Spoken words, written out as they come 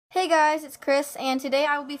Hey guys, it's Chris, and today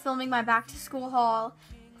I will be filming my back to school haul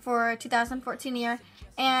for 2014 year.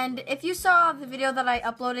 And if you saw the video that I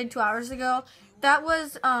uploaded 2 hours ago, that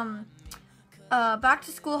was back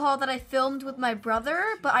to school haul that I filmed with my brother,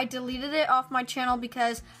 but I deleted it off my channel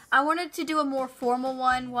because I wanted to do a more formal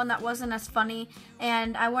one that wasn't as funny,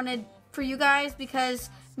 and I wanted for you guys because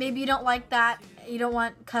maybe you don't like that, you don't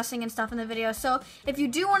want cussing and stuff in the video. So if you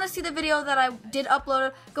do want to see the video that I did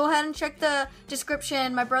upload, go ahead and check the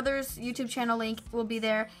description. My brother's YouTube channel link will be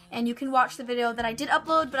there, and you can watch the video that I did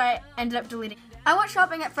upload, but I ended up deleting. I went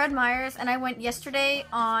shopping at Fred Meyer's, and I went yesterday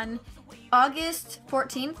on August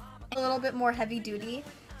 14th. A little bit more heavy duty.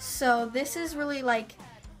 So this is really like,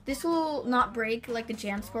 this will not break like the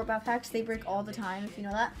JanSport backpacks. They break all the time, if you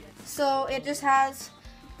know that. So it just has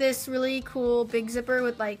this really cool big zipper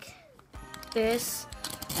with like this,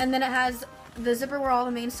 and then it has the zipper where all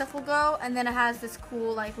the main stuff will go, and then it has this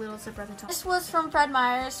cool like little zipper at the top. This was from Fred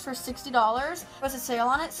Meyer's for $60. There was a sale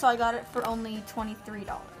on it, so I got it for only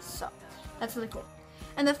 $23. So that's really cool.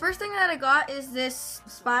 And the first thing that I got is this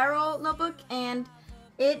spiral notebook, and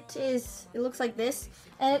it looks like this,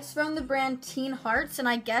 and it's from the brand Teen Hearts, and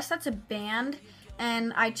I guess that's a band,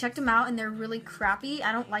 and I checked them out and they're really crappy.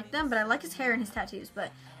 I don't like them, but I like his hair and his tattoos,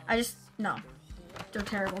 but no, they're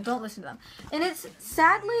terrible. Don't listen to them. And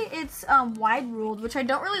sadly it's wide ruled, which I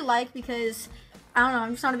don't really like because I don't know,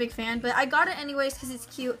 I'm just not a big fan, but I got it anyways because it's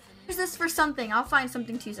cute. Use this for something. I'll find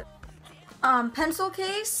something to use it. Pencil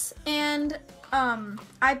case, and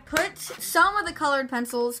I put some of the colored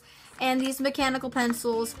pencils and these mechanical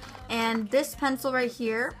pencils and this pencil right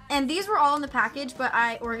here, and these were all in the package, but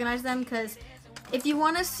I organized them because if you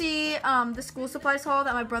want to see the school supplies haul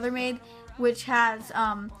that my brother made, which has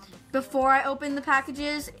before I open the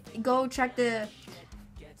packages, go check the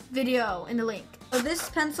video in the link. So this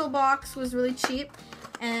pencil box was really cheap,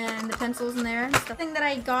 and the pencils in there and stuff. The thing that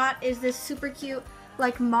I got is this super cute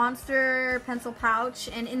like monster pencil pouch,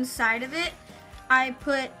 and inside of it I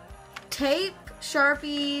put tape,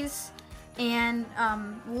 Sharpies, and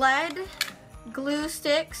lead, glue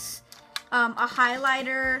sticks, a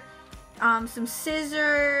highlighter, some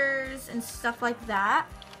scissors, and stuff like that.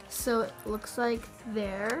 So it looks like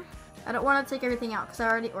there. I don't want to take everything out because I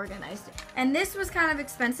already organized it. And this was kind of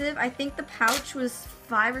expensive. I think the pouch was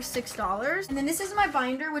 $5 or $6. And then this is my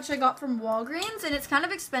binder, which I got from Walgreens, and it's kind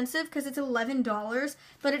of expensive because it's $11,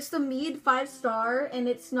 but it's the Mead 5-star, and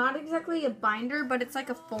it's not exactly a binder, but it's like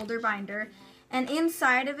a folder binder. And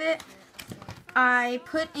inside of it, I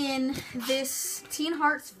put in this Teen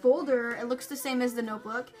Hearts folder. It looks the same as the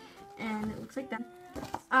notebook, and it looks like that.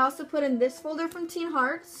 I also put in this folder from Teen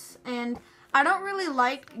Hearts, and I don't really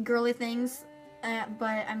like girly things,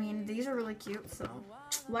 but I mean, these are really cute, so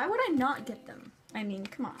why would I not get them? I mean,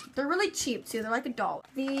 come on. They're really cheap too. They're like $1.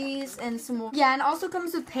 These and some more. Yeah, and it also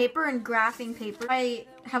comes with paper and graphing paper. I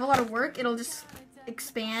have a lot of work. It'll just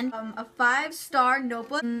expand. A 5-star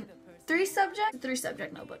notebook,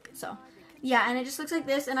 3-subject notebook. So yeah, and it just looks like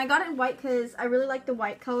this, and I got it in white because I really like the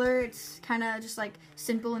white color. It's kind of just like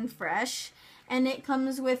simple and fresh, and it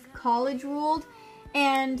comes with college ruled.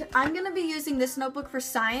 And I'm going to be using this notebook for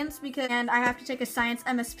science because I have to take a science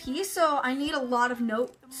MSP, so I need a lot of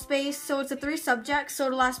note space. So it's a 3 subjects, so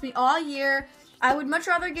it'll last me all year. I would much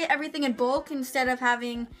rather get everything in bulk instead of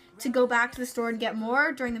having to go back to the store and get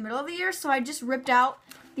more during the middle of the year. So I just ripped out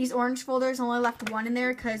these orange folders and only left 1 in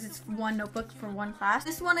there because it's 1 notebook for 1 class.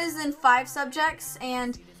 This one is in 5 subjects,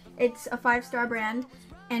 and it's a 5-star brand,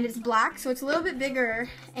 and it's black, so it's a little bit bigger,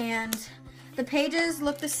 and the pages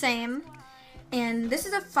look the same. And this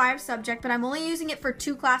is a 5-subject, but I'm only using it for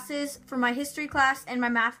 2 classes, for my history class and my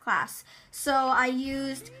math class. So I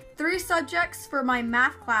used 3 subjects for my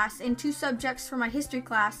math class and 2 subjects for my history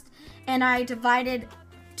class, and I divided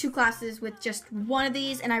 2 classes with just 1 of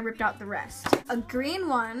these, and I ripped out the rest. A green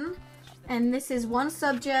one, and this is 1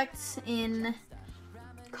 subject in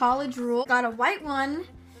college ruled. Got a white one,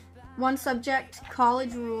 1 subject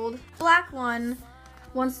college ruled. Black one,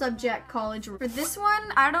 1 subject college ruled. For this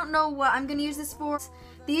one, I don't know what I'm gonna use this for.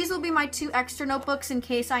 These will be my 2 extra notebooks in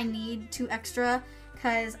case I need 2 extra,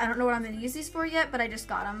 because I don't know what I'm gonna use these for yet, but I just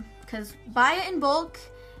got them. Because buy it in bulk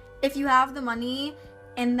if you have the money,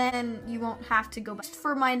 and then you won't have to go back.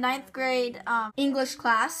 For my 9th grade English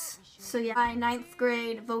class, so yeah, my 9th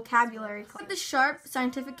grade vocabulary class. The Sharp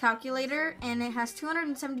Scientific Calculator, and it has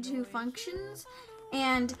 272 functions.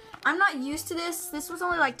 And I'm not used to this. This was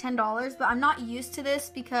only like $10, but I'm not used to this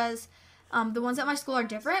because the ones at my school are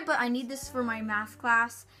different, but I need this for my math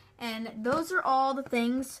class. And those are all the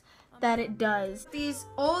things that it does. These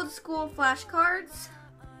old school flashcards,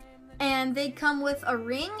 and they come with a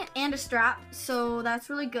ring and a strap, so that's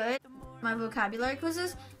really good. My vocabulary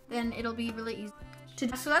quizzes, then it'll be really easy to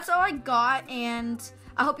do. So that's all I got, and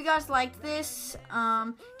I hope you guys liked this.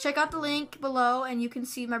 Check out the link below and you can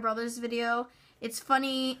see my brother's video. It's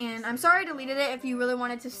funny, and I'm sorry I deleted it if you really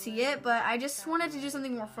wanted to see it, but I just wanted to do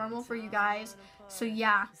something more formal for you guys. So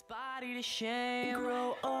yeah. Wear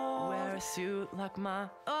a suit like my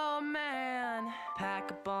old man.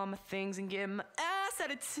 Pack up all my things and get my ass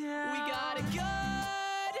out of town. We got it good.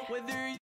 Whether